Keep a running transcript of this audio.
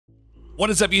What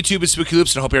is up, YouTube? It's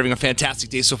SpookyLoopz, and I hope you're having a fantastic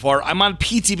day so far. I'm on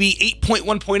PTB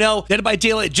 8.1.0. Dead by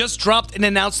Daylight just dropped and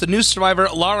announced the new survivor,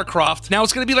 Lara Croft. Now,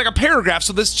 it's going to be like a paragraph,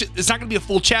 so it's not going to be a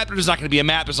full chapter. There's not going to be a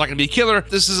map. There's not going to be a killer.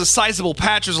 This is a sizable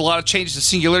patch. There's a lot of changes to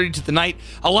Singularity to the Night.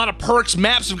 A lot of perks.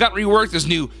 Maps have got reworked. There's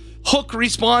new hook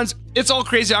respawns. It's all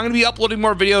crazy. I'm going to be uploading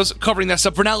more videos covering that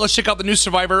stuff. For now, let's check out the new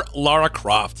survivor, Lara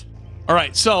Croft. All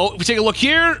right, so if we take a look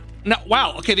here. Now,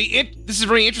 wow, okay, this is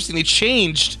very interesting. They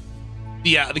changed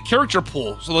the character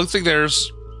pool, so it looks like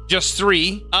there's just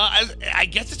 3. I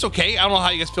guess it's okay. I don't know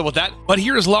how you guys feel about that, but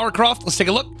here is Lara Croft. Let's take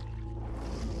a look.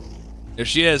 There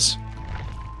she is.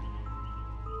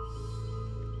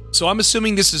 So I'm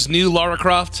assuming this is new Lara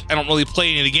Croft. I don't really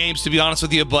play any of the games, to be honest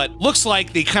with you, but looks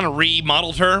like they kind of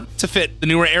remodeled her to fit the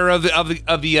newer era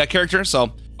of the character.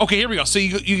 So okay, here we go. So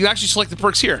you can actually select the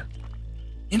perks here.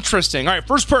 Interesting. All right,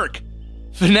 first perk,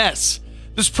 Finesse.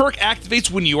 This perk activates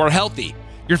when you are healthy.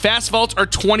 Your fast vaults are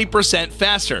 20%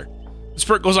 faster. This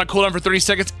perk goes on cooldown for 30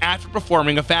 seconds after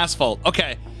performing a fast vault.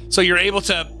 Okay, so you're able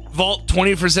to vault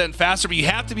 20% faster, but you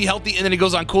have to be healthy, and then it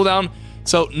goes on cooldown.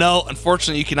 So no,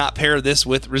 unfortunately, you cannot pair this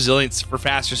with resilience for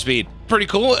faster speed. Pretty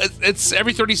cool. It's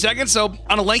every 30 seconds, so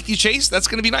on a lengthy chase, that's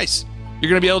going to be nice. You're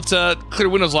going to be able to clear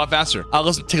windows a lot faster.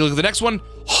 Let's take a look at the next one.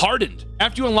 Hardened.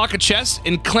 After you unlock a chest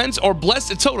and cleanse or bless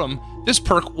a totem, this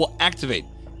perk will activate.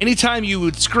 Anytime you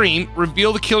would scream,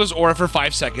 reveal the killer's aura for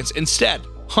 5 seconds instead.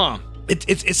 Huh.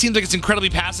 It seems like it's incredibly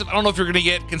passive. I don't know if you're going to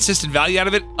get consistent value out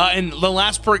of it. And the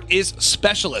last perk is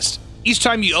Specialist. Each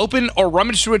time you open or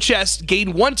rummage through a chest,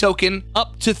 gain 1 token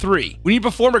up to 3. When you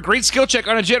perform a great skill check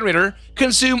on a generator,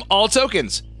 consume all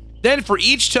tokens. Then for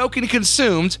each token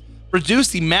consumed, reduce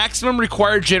the maximum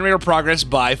required generator progress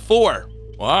by 4.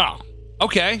 Wow.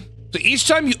 Okay. So each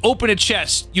time you open a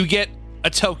chest, you get a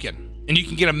token, and you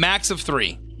can get a max of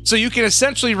 3. So you can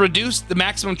essentially reduce the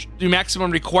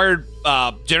maximum required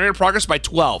generator progress by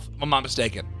 12, if I'm not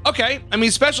mistaken. Okay, I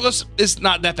mean, Specialist is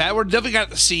not that bad. We're definitely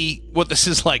got to see what this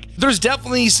is like. There's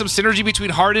definitely some synergy between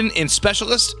Harden and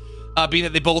Specialist, being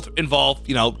that they both involve,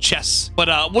 you know, chests. But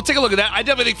we'll take a look at that. I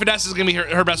definitely think Finesse is going to be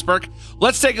her best perk.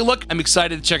 Let's take a look. I'm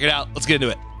excited to check it out. Let's get into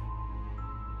it.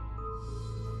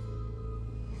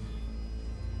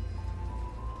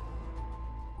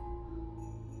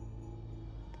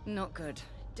 Not good.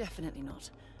 Definitely not.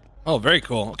 Oh, very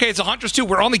cool. Okay, it's a Huntress too.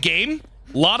 We're on the game.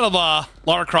 A lot of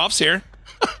Lara Crofts here.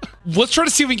 Let's try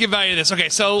to see if we can get value of this. Okay,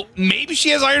 so maybe she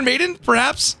has Iron Maiden,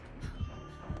 perhaps.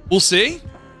 We'll see.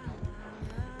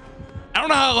 I don't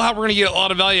know how we're gonna get a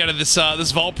lot of value out of this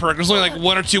this vault perk. There's only like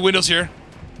 1 or 2 windows here.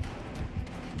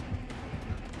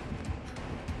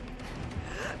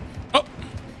 Oh.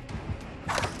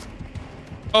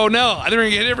 Oh no! I think we're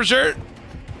gonna get hit for sure.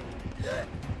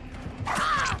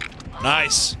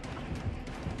 Nice.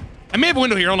 I may have a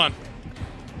window here. Hold on.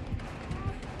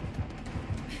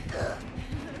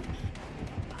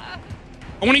 I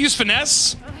want to use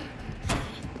Finesse.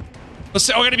 Let's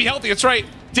see. Oh, I gotta be healthy. That's right.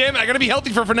 Damn it. I gotta be healthy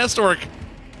for Finesse to work.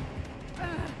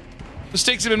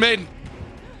 Mistakes have been made.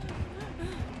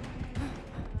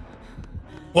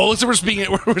 Well, looks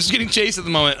like we're just getting chased at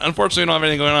the moment. Unfortunately, we don't have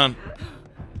anything going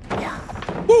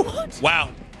on. Woo!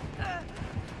 Wow.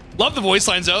 Love the voice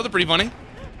lines, though. They're pretty funny.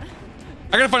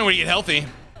 I gotta find a way to get healthy.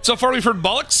 So far, we've heard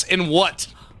bollocks and what?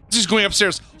 Just going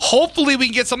upstairs. Hopefully, we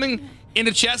can get something in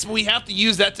the chest, but we have to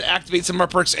use that to activate some of our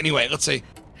perks anyway. Let's see.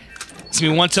 It's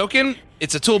gonna be 1 token.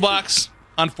 It's a toolbox.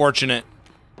 Unfortunate.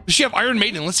 Does she have Iron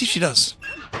Maiden? Let's see if she does.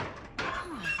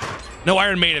 No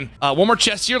Iron Maiden. One more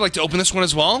chest here. I'd like to open this one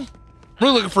as well. I'm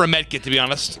really looking for a med kit, to be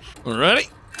honest. Alrighty.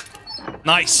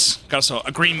 Nice. Got us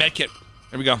a green med kit.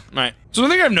 There we go. All right. So the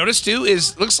thing I've noticed too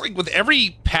is, looks like with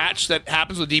every patch that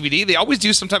happens with DVD, they always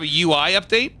do some type of UI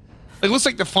update. It looks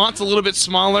like the font's a little bit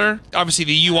smaller. Obviously,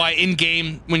 the UI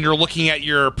in-game when you're looking at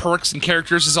your perks and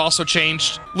characters has also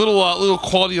changed. Little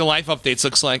quality of life updates,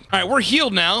 looks like. All right, we're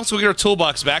healed now, so we get our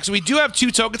toolbox back. So we do have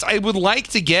 2 tokens. I would like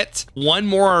to get 1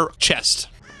 more chest.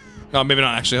 Oh, maybe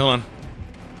not actually. Hold on.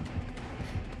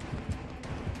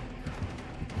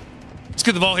 Let's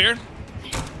get the ball here.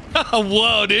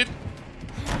 Whoa, dude.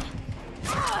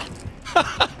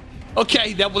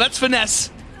 Okay, that's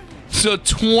Finesse. So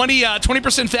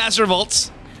 20% faster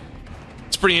vaults.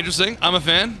 It's pretty interesting. I'm a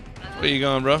fan. Where you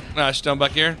going, bro? Nah, she's down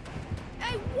back here.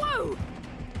 Hey, whoa!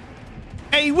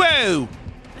 Hey, whoa!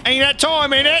 Ain't that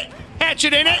time in it?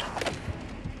 Hatchet in it?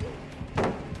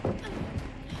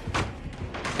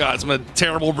 God, it's my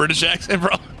terrible British accent,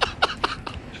 bro.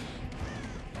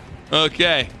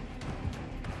 Okay.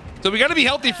 So we gotta be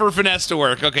healthy for Finesse to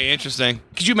work. Okay, interesting.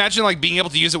 Could you imagine like being able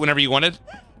to use it whenever you wanted?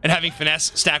 And having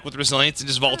Finesse stack with Resilience and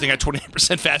just vaulting at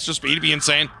 28% faster speed would be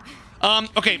insane.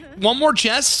 Okay, 1 more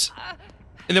chest.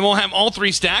 And then we'll have all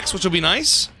 3 stacks, which will be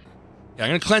nice. Yeah, I'm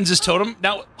gonna cleanse this totem.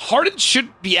 Now, Harden should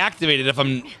be activated if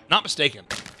I'm not mistaken.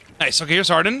 Nice, okay, here's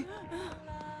Harden.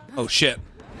 Oh shit.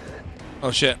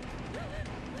 Oh shit.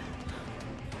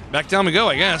 Back down we go,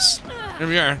 I guess. Here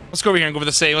we are. Let's go over here and go over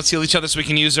the save. Let's heal each other so we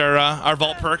can use our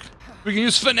vault perk. We can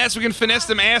use finesse, we can finesse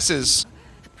them asses.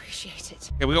 Appreciate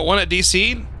it. Okay, we got 1 at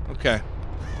DC. Okay.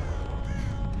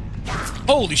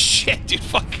 Holy shit, dude,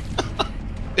 fuck.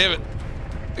 Damn it.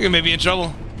 I think I may be in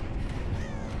trouble.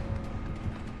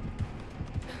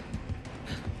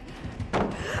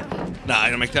 Nah, I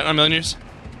don't make that in a million years.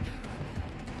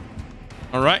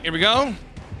 Alright, here we go.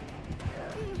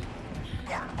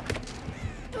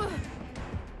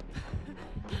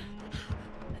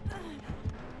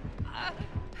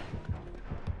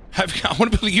 I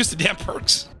want to be able to use the damn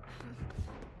perks.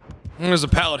 There's a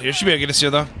pallet here. Should be able to get us here,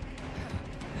 though.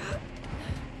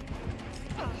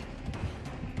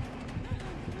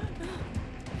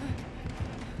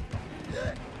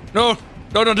 No,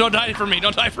 don't die for me.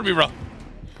 Don't die for me, bro.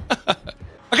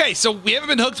 Okay, so we haven't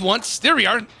been hooked once. There we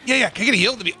are. Yeah, can I get a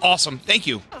heal? That'd be awesome. Thank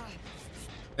you.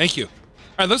 Thank you. All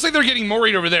right, looks like they're getting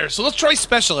worried over there. So let's try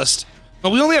Specialist.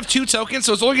 But we only have 2 tokens,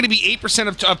 so it's only going to be 8%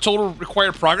 of total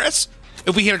required progress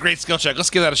if we hit a great skill check. Let's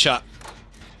give that a shot.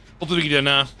 Hopefully we can do it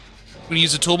now. I'm going to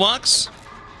use the toolbox.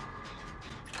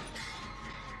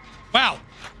 Wow.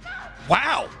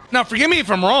 Wow. Now, forgive me if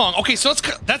I'm wrong. Okay, so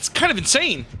that's kind of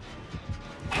insane.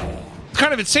 It's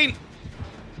kind of insane.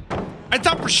 I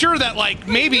thought for sure that, like,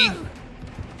 maybe...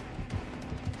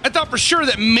 I thought for sure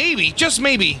that maybe, just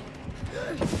maybe...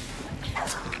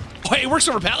 Oh, it works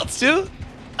over pallets, too?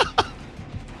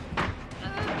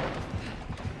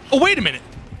 Oh, wait a minute.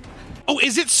 Oh,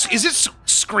 is it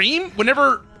scream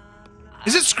whenever...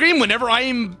 Is it scream whenever I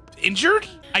am injured?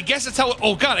 I guess that's how...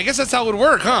 Oh, God, I guess that's how it would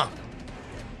work, huh?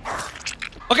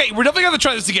 Okay, we're definitely going to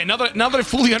try this again, now that I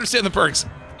fully understand the perks.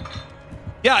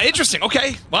 Yeah, interesting.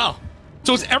 Okay, wow.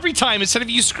 So it's every time instead of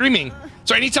you screaming.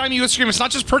 So anytime you scream, it's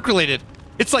not just perk related.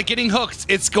 It's like getting hooked.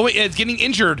 It's getting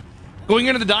injured, going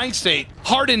into the dying state.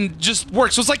 Harden just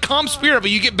works. So it's like Calm Spirit, but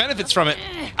you get benefits from it.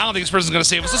 I don't think this person's gonna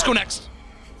save us. Let's go next.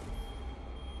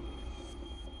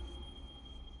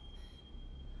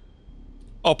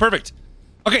 Oh, perfect.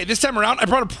 Okay, this time around, I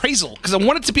brought Appraisal because I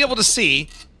wanted to be able to see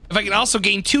if I can also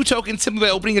gain 2 tokens simply by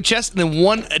opening a chest and then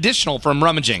 1 additional from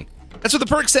rummaging. That's what the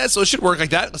perk says, so it should work like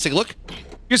that. Let's take a look.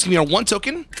 Here's gonna be our 1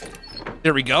 token.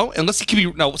 There we go. And let's get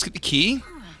the key.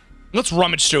 Let's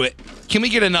rummage through it. Can we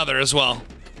get another as well?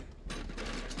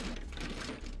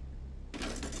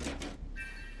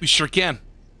 We sure can.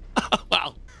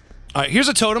 Wow. All right, here's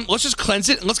a totem. Let's just cleanse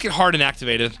it and let's get Harden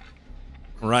activated.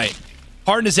 All right.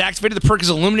 Harden is activated. The perk is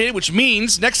illuminated, which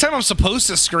means next time I'm supposed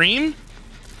to scream,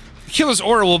 the killer's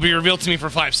aura will be revealed to me for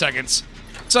 5 seconds.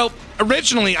 So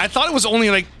originally, I thought it was only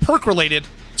like perk related.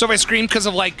 So if I scream because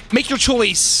of like, make your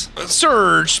choice,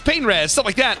 surge, pain res, stuff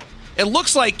like that, it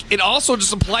looks like it also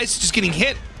just applies to just getting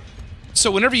hit. So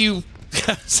whenever you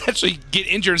essentially get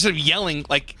injured, instead of yelling,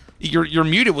 like you're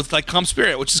muted with like Calm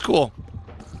Spirit, which is cool.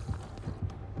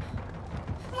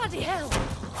 Bloody hell.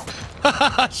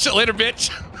 Shit later,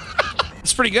 bitch.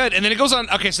 It's pretty good. And then it goes on,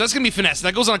 okay, so that's gonna be finesse.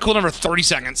 That goes on a cooldown for 30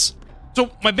 seconds. So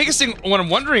my biggest thing, what I'm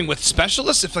wondering with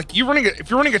specialists, if like you're running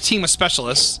a team of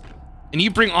specialists and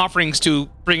you bring offerings to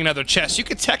bring another chest, you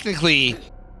could technically,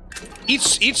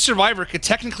 each survivor could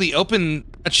technically open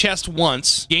a chest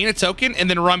once, gain a token, and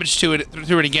then rummage through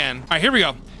it again. All right, here we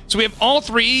go. So we have all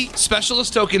 3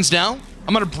 specialist tokens now.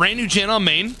 I'm on a brand new gen on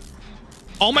main.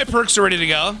 All my perks are ready to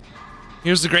go.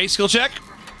 Here's the great skill check.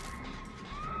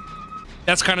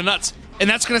 That's kind of nuts. And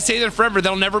that's gonna stay there forever.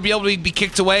 They'll never be able to be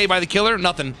kicked away by the killer,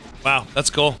 nothing. Wow, that's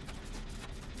cool.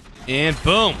 And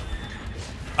boom.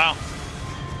 Wow.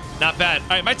 Not bad. All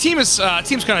right, my team's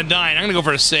kind of dying. I'm gonna go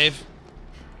for a save.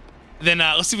 Then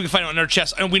let's see if we can find another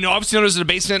chest. And we know, obviously know there's a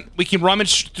basement. We can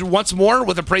rummage through once more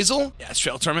with appraisal. Yeah, it's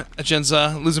trail tournament. That gen's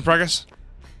losing progress.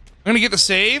 I'm gonna get the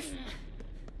save,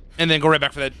 and then go right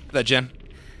back for that gen.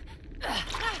 Come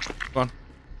on,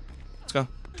 let's go.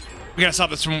 We gotta stop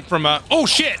this from oh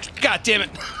shit! God damn it!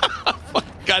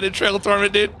 God, in trail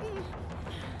tournament, dude.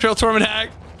 Trail tournament hack.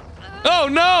 Oh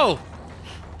no!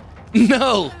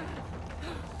 No.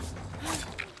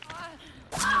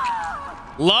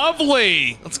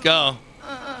 Lovely! Let's go.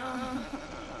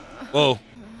 Whoa. You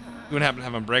wouldn't happen to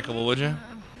have Unbreakable, would you?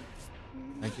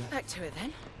 Thank you. Back to it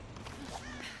then.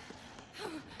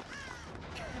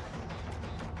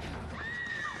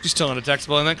 She's still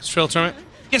undetectable in that, because Trail Tournament.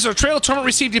 Yeah, so Trail Tournament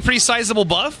received a pretty sizable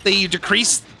buff. They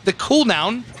decreased the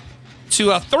cooldown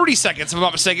to 30 seconds, if I'm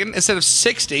not mistaken, instead of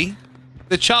 60.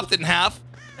 They chopped it in half.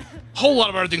 Whole lot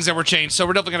of other things that were changed, so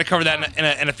we're definitely going to cover that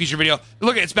in a future video.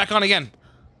 Look, it's back on again.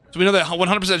 So we know that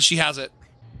 100% she has it.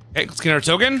 Okay, let's get our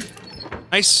token.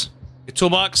 Nice. Get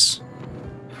toolbox.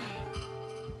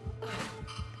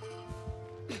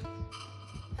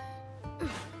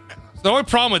 The only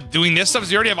problem with doing this stuff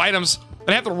is you already have items, and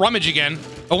I have to rummage again.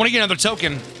 I want to get another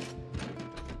token.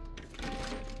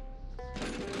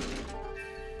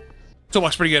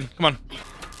 Toolbox pretty good. Come on.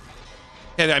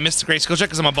 Okay, I missed the great skill check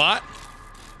because I'm a bot.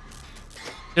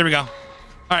 There we go. All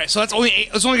right, so that's only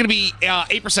it's only going to be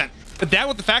 8%. But that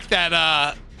with the fact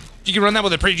that you can run that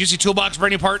with a pretty juicy toolbox,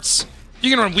 brand new parts. You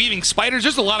can run weaving spiders.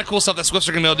 There's a lot of cool stuff that Swifts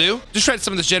are going to be able to do. Just try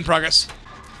some of this gen progress.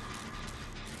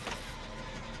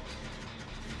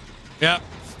 Yeah.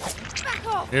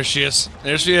 There she is.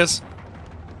 There she is.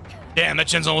 Damn, that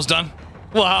gen's almost done.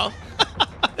 Wow.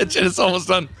 That gen is almost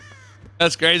done.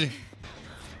 That's crazy.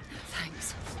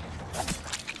 Thanks.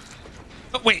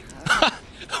 Oh, wait.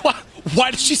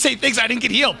 Why did she say thanks? I didn't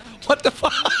get healed. What the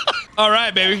fuck? All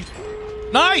right, baby.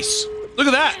 Nice. Look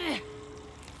at that.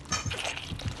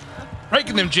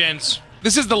 Breaking them gens.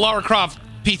 This is the Lara Croft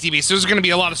PTB, so there's going to be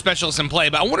a lot of specialists in play,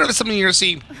 but I wonder if it's something you're going to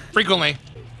see frequently.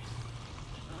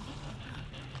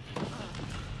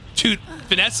 Dude,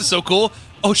 finesse is so cool.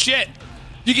 Oh, shit.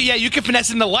 You can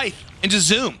finesse into life and just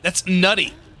zoom. That's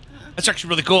nutty. That's actually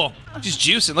really cool. She's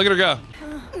juicing. Look at her go.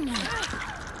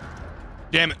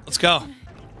 Damn it. Let's go.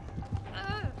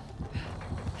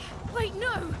 Wait,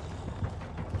 no.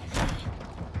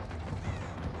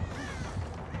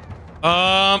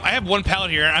 I have one pallet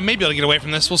here. I may be able to get away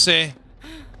from this. We'll see.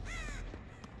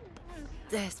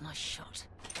 There's my shot.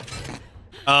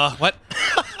 What?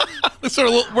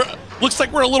 Looks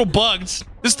like we're a little bugged.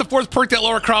 This is the 4th perk that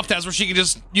Laura Croft has where she can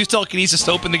just use telekinesis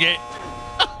to open the gate.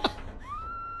 All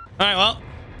right, well,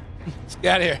 let's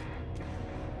get out of here.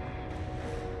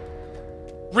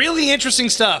 Really interesting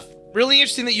stuff. Really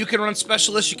interesting that you can run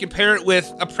specialist. You can pair it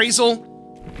with appraisal,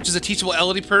 which is a teachable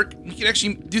ability perk. You can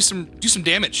actually do some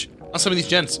damage on some of these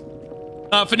gens.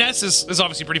 Finesse is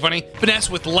obviously pretty funny. Finesse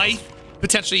with life,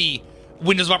 potentially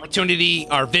windows of opportunity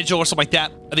or vigil or something like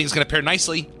that. I think it's going to pair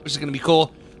nicely, which is going to be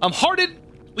cool. Hardened,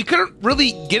 we couldn't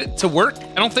really get it to work,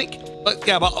 I don't think. But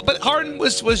yeah, but Hardened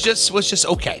was just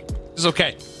okay. It was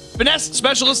okay. Finesse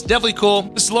specialist, definitely cool.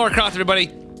 This is Laura Croft, everybody.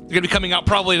 They're going to be coming out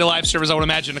probably to live servers, I would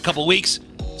imagine, in a couple weeks.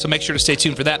 So make sure to stay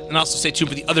tuned for that, and also stay tuned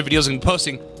for the other videos I'm going to be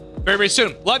posting very, very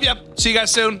soon. Love ya. See you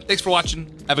guys soon. Thanks for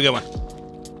watching. Have a good one.